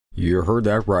You heard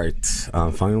that right.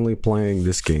 I'm finally playing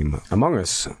this game, Among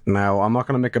Us. Now, I'm not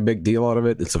going to make a big deal out of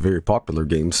it. It's a very popular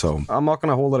game, so I'm not going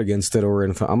to hold it against it or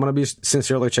anything. I'm going to be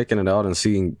sincerely checking it out and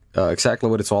seeing exactly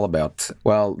what it's all about.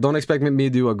 Well, don't expect me to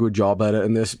do a good job at it,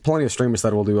 and there's plenty of streamers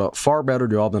that will do a far better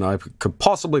job than I could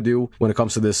possibly do when it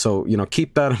comes to this, so, you know,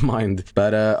 keep that in mind.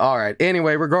 But, alright.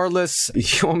 Anyway, regardless,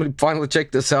 you want me to finally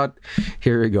check this out?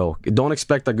 Here we go. Don't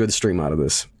expect a good stream out of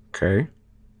this. Okay.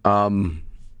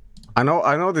 I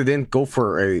know they didn't go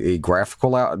for a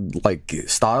graphical like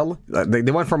style.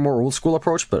 They went for a more old school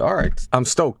approach, but all right. I'm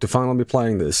stoked to finally be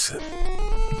playing this.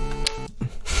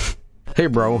 Hey,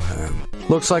 bro.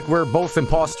 Looks like we're both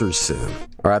imposters.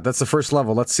 All right, that's the first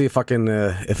level. Let's see if I can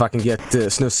get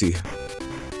SnUSky.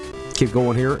 Keep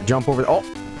going here. Jump over. Oh,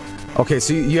 okay.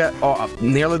 So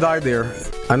nearly died there.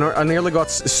 I nearly got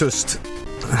sussed.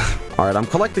 All right, I'm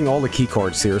collecting all the key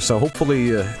cards here, so hopefully,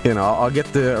 you know, I'll get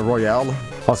the Royale.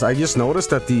 Also, I just noticed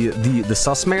that the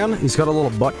sus man, he's got a little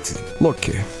butt. Look,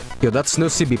 yo, that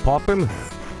SnUSky be popping.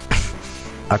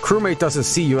 A crewmate doesn't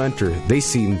see you enter. They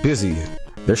seem busy.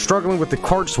 They're struggling with the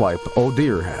card swipe. Oh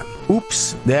dear.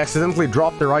 Oops, they accidentally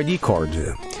dropped their ID card.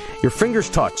 Your fingers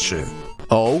touch.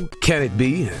 Oh, can it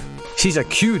be? She's a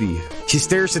cutie. She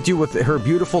stares at you with her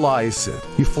beautiful eyes.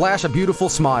 You flash a beautiful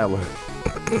smile.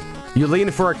 You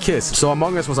lean for a kiss. So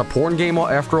Among Us was a porn game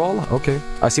after all? Okay.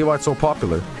 I see why it's so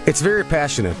popular. It's very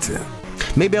passionate.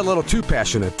 Maybe a little too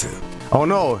passionate. Oh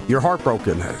no, you're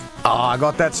heartbroken. Ah, I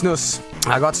got that snus.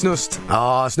 I got snussed.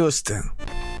 Ah, snussed.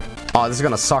 Oh, this is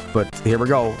gonna suck, but here we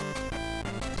go.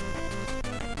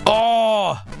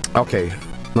 Oh! Okay,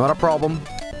 not a problem.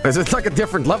 It's like a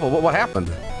different level. What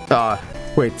happened?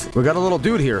 Wait, we got a little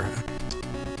dude here.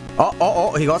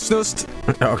 Oh, he got snussed.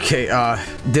 Okay,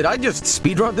 did I just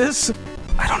speedrun this?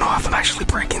 I don't know if I'm actually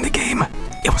breaking the game.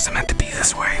 It wasn't meant to be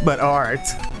this way, but alright.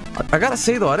 I gotta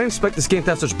say though, I didn't expect this game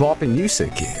to have such bopping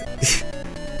music.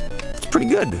 It's pretty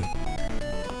good.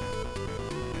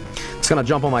 It's gonna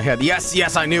jump on my head.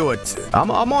 Yes, I knew it.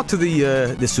 I'm on to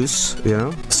the sus, you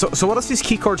know? So what does these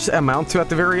key cards amount to at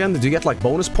the very end? Do you get like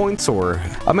bonus points or?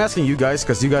 I'm asking you guys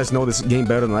because you guys know this game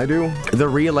better than I do. The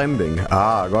real ending.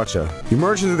 Ah, gotcha. You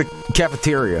merge into the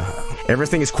cafeteria.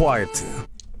 Everything is quiet.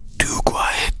 Too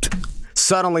quiet.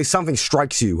 Suddenly something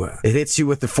strikes you. It hits you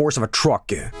with the force of a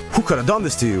truck. Who could have done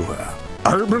this to you?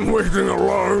 I've been waiting a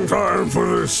long time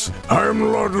for this. I'm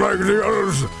not like the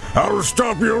others. I'll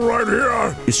stop you right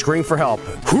here. You scream for help.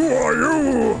 Who are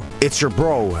you? It's your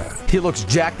bro. He looks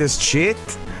jacked as shit.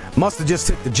 Must have just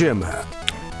hit the gym.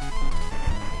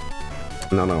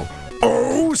 No.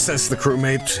 Oh, says the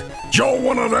crewmate. You're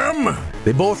one of them?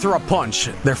 They both throw a punch.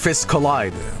 Their fists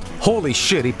collide. Holy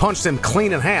shit, he punched him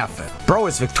clean in half. Bro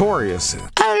is victorious.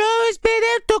 I'll always be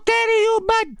there to carry you,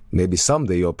 bud. Maybe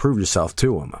someday you'll prove yourself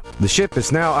to him. The ship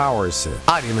is now ours.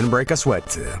 I didn't even break a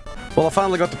sweat. Well, I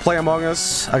finally got to play Among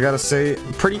Us. I gotta say,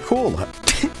 pretty cool.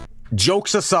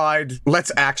 Jokes aside,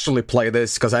 let's actually play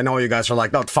this, because I know you guys are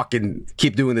like, don't fucking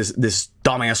keep doing this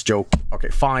dumbass joke. Okay,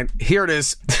 fine. Here it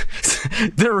is.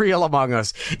 The real Among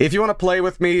Us. If you want to play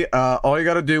with me, all you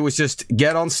gotta do is just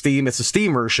get on Steam. It's a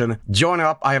Steam version. Join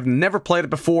up. I have never played it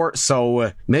before,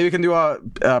 so maybe we can do a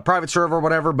private server or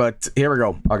whatever, but here we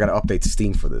go. I gotta update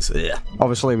Steam for this. Yeah.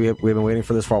 Obviously, we've been waiting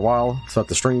for this for a while, throughout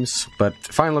the streams, but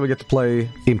finally we get to play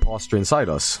Imposter Inside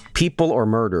Us. People or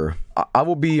murder? I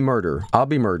will be murder. I'll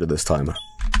be murder this time.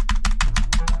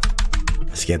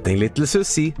 Let's get a little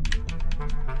sussy.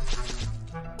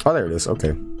 Oh, there it is.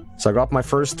 Okay. So I got my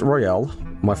first Royale,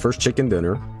 my first chicken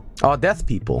dinner. Oh, death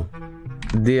people.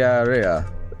 Diarrhea.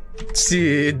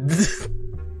 Sid.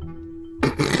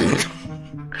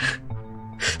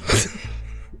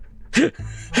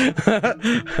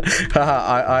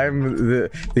 I'm the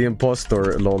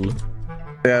impostor, lol. Yeah,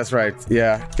 that's right.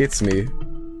 Yeah, it's me.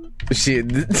 Shit.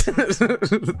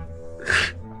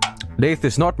 Death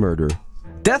is not murder.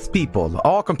 Death people.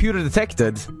 All computer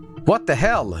detected. What the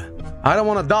hell? I don't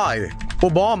want to die.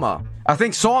 Obama. I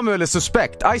think Samuel is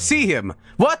suspect. I see him.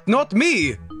 What? Not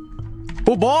me.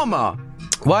 Obama.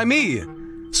 Why me?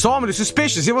 Samuel is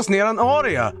suspicious. He was near an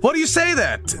area. What do you say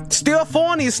that?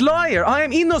 Stefani is liar. I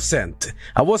am innocent.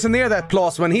 I wasn't near that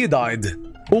place when he died.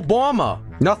 Obama.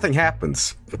 Nothing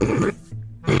happens.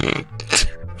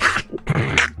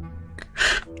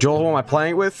 Joel, who am I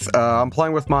playing with? I'm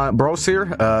playing with my bros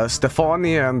here,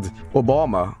 Stefani and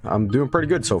Obama. I'm doing pretty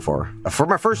good so far. For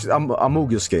my first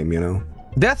Among Us game, you know.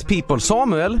 Death people,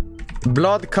 Samuel.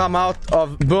 Blood come out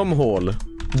of bumhole.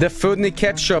 The funny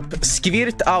ketchup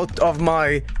skvirt out of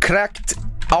my cracked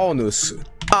anus.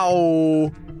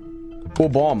 Ow.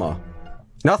 Obama.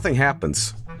 Nothing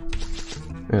happens.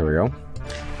 There we go.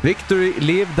 Victory,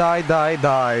 live, die, die,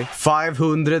 die.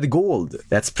 500 gold.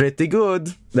 That's pretty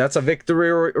good. That's a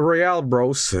victory royale,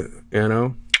 bros. You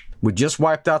know? We just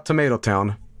wiped out Tomato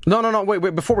Town. No,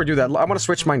 wait, before we do that, I want to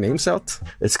switch my names out.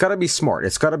 It's gotta be smart.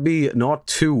 It's gotta be not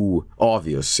too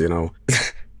obvious, you know?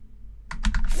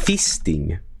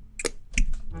 Fisting.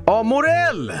 Oh,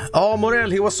 Morell,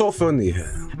 he was so funny.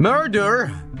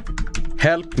 Murder!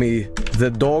 Help me, the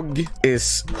dog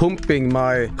is humping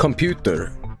my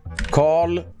computer.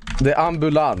 Call the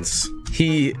ambulance.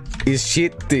 He is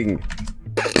shitting.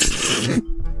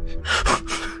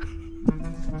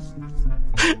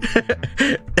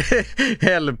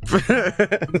 Help.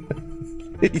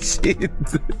 Shit.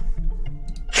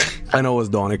 I know it's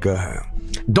Danica.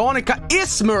 Danica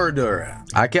is murder.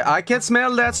 I can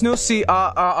smell that SnUSky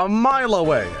a mile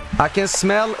away. I can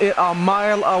smell it a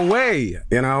mile away.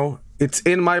 You know, it's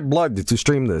in my blood to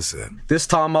stream this. This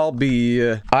time I'll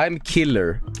be I'm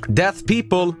killer. Death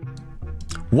people.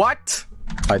 What?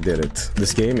 I did it.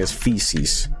 This game is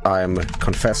feces. I'm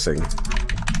confessing.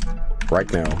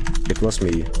 Right now, it was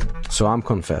me. So I'm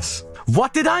confess.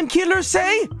 What did I'm killer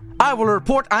say? I will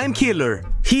report I'm killer.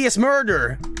 He is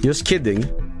murder. Just kidding.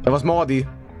 It was Maudie.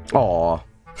 Aww.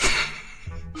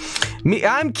 Me,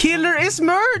 I'm killer is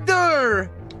murder.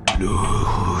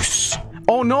 Loose.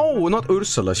 Oh no, not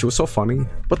Ursula. She was so funny.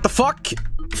 What the fuck?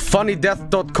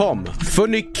 Funnydeath.com.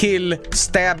 Funny kill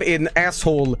stab in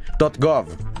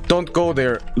asshole.gov. Don't go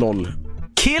there, lol.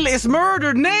 Kill is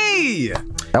murder. Nay.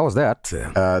 That was that.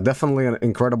 Definitely an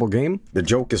incredible game. The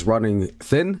joke is running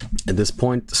thin at this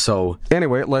point. So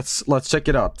anyway, let's check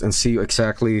it out and see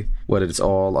exactly what it's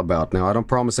all about. Now, I don't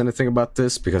promise anything about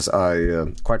this because I,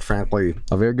 quite frankly,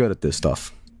 am very good at this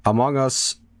stuff. Among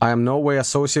Us, I am no way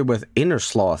associated with Inner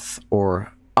Sloth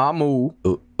or Amu.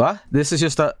 What? This is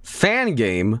just a fan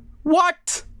game.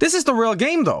 What? This is the real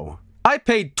game though. I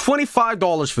paid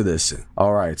 $25 for this.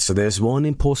 Alright, so there's one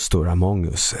impostor among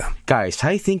us. Guys,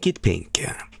 I think it's pink.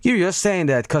 You're just saying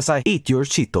that because I eat your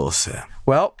Cheetos.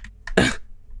 Well,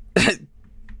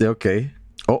 okay.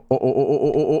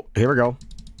 Oh, here we go.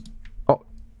 Oh,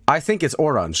 I think it's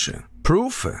orange.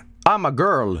 Proof? I'm a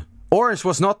girl. Orange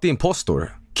was not the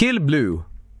impostor. Kill blue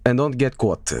and don't get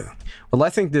caught.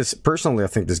 Well, personally, I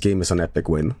think this game is an epic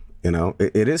win. You know,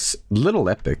 it is a little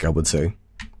epic, I would say.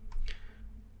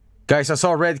 Guys, I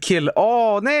saw red kill.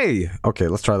 Oh, nay. Okay,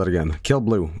 let's try that again. Kill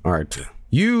blue. All right.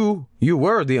 You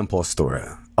were the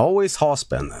impostor. Always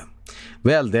husband.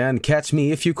 Well, then, catch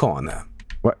me if you can.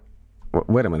 What?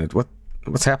 Wait a minute.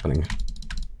 What's happening?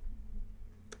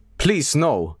 Please,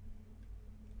 no.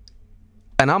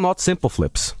 And I'm not Simple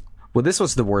Flips. Well, this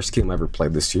was the worst game I ever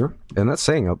played this year. And that's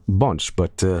saying a bunch,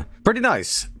 but pretty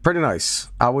nice. Pretty nice.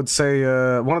 I would say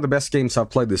one of the best games I've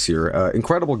played this year.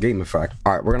 Incredible game, in fact.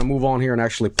 All right, we're going to move on here and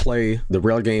actually play the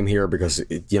real game here because,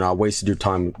 you know, I wasted your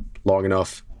time long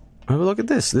enough. Oh, look at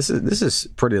this. This is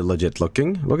pretty legit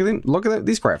looking. Look at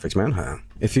these graphics, man.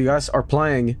 If you guys are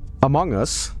playing Among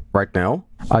Us right now,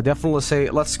 I definitely say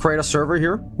let's create a server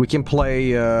here. We can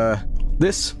play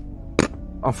this.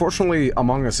 Unfortunately,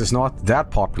 Among Us is not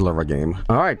that popular of a game.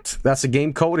 Alright, that's a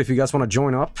game code if you guys want to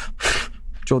join up.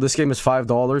 So this game is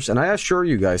 $5, and I assure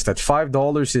you guys that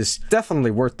 $5 is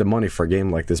definitely worth the money for a game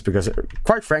like this, because,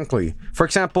 quite frankly, for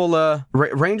example,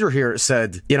 Ranger here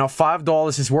said, you know,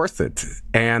 $5 is worth it.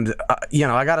 And, you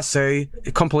know, I gotta say,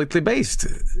 completely based,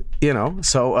 you know,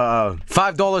 so,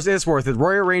 $5 is worth it.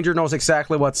 Royal Ranger knows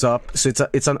exactly what's up, so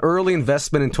it's an early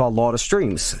investment into a lot of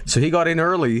streams. So he got in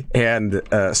early and,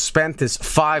 spent his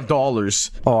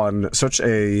 $5 on such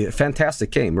a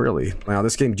fantastic game, really. Now,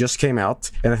 this game just came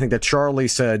out, and I think that Charlie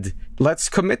said, let's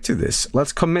commit to this.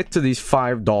 Let's commit to these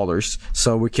 $5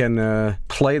 so we can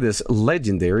play this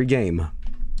legendary game.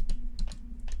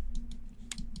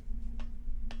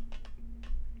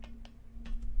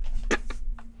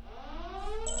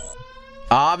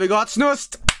 Ah, we got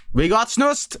snoozed. We got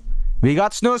snoozed. We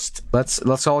got snoozed.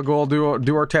 Let's all go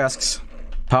do our tasks,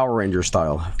 Power Ranger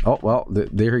style. Oh well,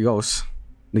 there he goes.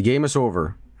 The game is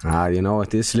over. Ah, you know,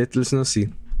 it is little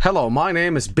SnUSky. Hello, my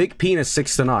name is Big Penis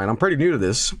 69. I'm pretty new to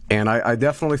this, and I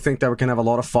definitely think that we can have a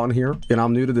lot of fun here. And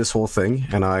I'm new to this whole thing,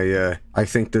 and I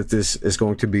think that this is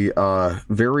going to be a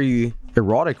very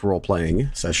erotic role-playing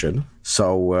session.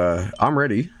 So I'm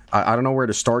ready. I don't know where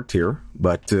to start here,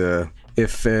 but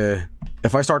if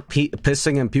I start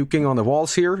pissing and puking on the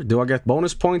walls here, do I get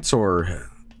bonus points or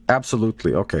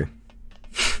absolutely? Okay.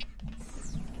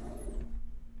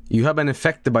 You have been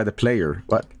infected by the player.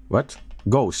 What?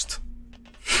 Ghost.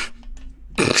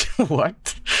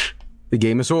 What? The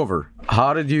game is over.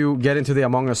 How did you get into the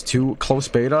Among Us 2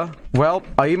 closed beta? Well,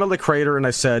 I emailed the creator and I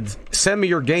said, send me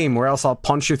your game or else I'll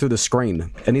punch you through the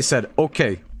screen. And he said,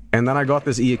 okay. and then I got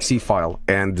this exe file,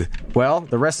 and, well,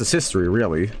 the rest is history,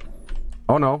 really.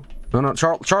 Oh, no. No,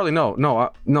 Charlie, no.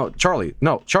 No, Charlie,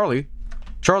 no. Charlie,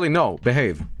 no.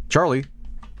 Behave. Charlie,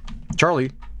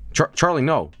 Charlie,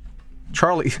 no.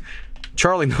 Charlie,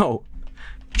 no.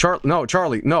 Charlie, no.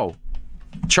 Charlie,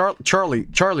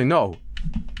 no.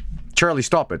 Charlie,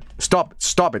 stop it.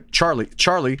 Stop it. Charlie,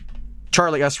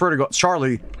 I swear to God.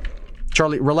 Charlie,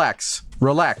 relax.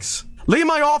 Leave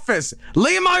my office!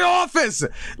 Leave my office!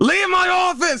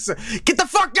 Get the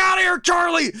fuck out of here,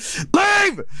 Charlie!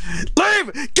 Leave!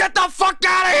 Get the fuck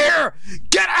out of here!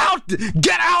 Get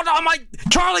out on my...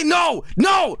 Charlie, no!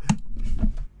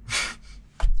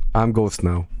 I'm ghost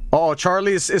now. Oh,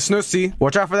 Charlie is SnUSky.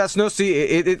 Watch out for that SnUSky.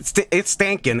 It's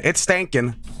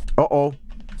stankin'.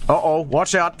 Uh-oh.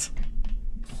 Watch out.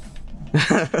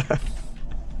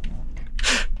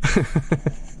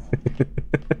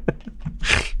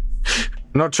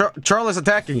 No, Charlie's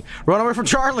attacking. Run away from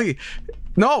Charlie.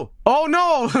 No. Oh,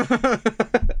 no.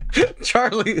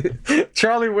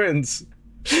 Charlie wins.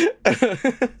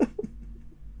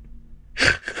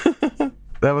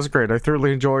 That was great. I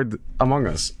thoroughly enjoyed Among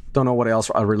Us. Don't know what else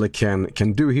I really can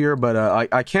do here, but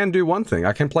I can do one thing.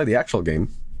 I can play the actual game.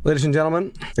 Ladies and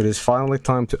gentlemen, it is finally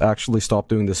time to actually stop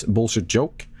doing this bullshit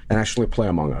joke and actually play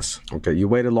Among Us. Okay, you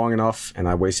waited long enough and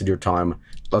I wasted your time.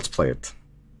 Let's play it.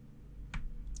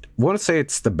 I wouldn't say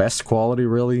it's the best quality,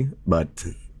 really, but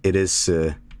it is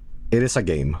a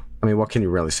game. I mean, what can you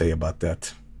really say about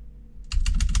that?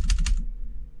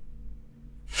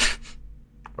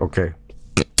 Okay.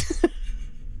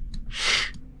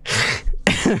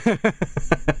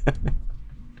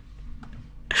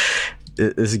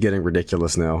 This is getting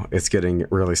ridiculous now. It's getting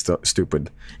really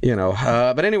stupid, you know.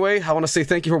 But anyway, I want to say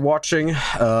thank you for watching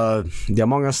the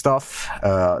Among Us stuff.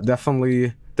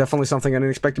 Definitely something I didn't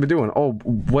expect to be doing. Oh,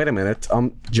 wait a minute.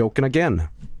 I'm joking again.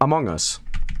 Among Us.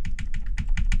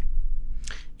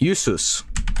 Usus.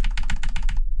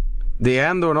 The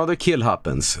end or another kill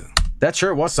happens. That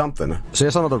sure was something. So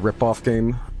here's another rip-off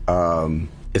game.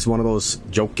 It's one of those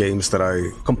joke games that I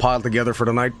compiled together for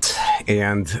the night,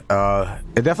 and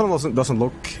it definitely doesn't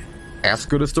look as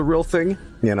good as the real thing,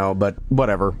 you know, but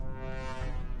whatever.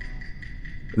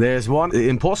 There's one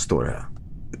impostor.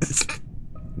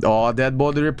 Oh, dead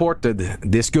body reported.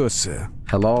 Discuss.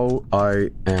 Hello, I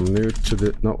am new to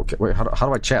the... No, okay, wait, how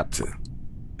do I chat?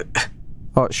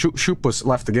 Oh, Shoopus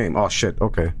left the game. Oh, shit,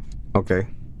 okay. Okay.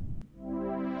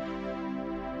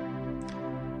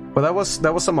 But that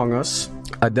was Among Us.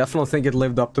 I definitely think it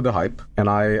lived up to the hype, and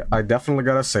I definitely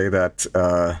gotta say that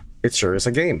it sure is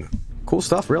a game. Cool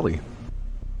stuff, really.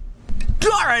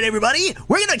 Alright everybody,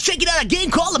 we're gonna check out a game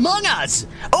called Among Us!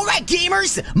 Alright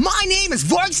gamers, my name is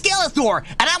Vargskelethor,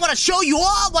 and I wanna show you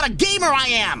all what a gamer I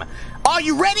am! Are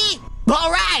you ready?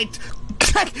 Alright!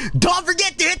 Don't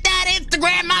forget to hit that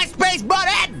Instagram, MySpace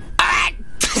button! Alright!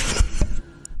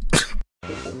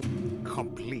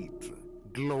 Complete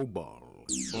global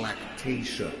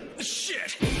lactation.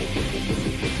 Shit!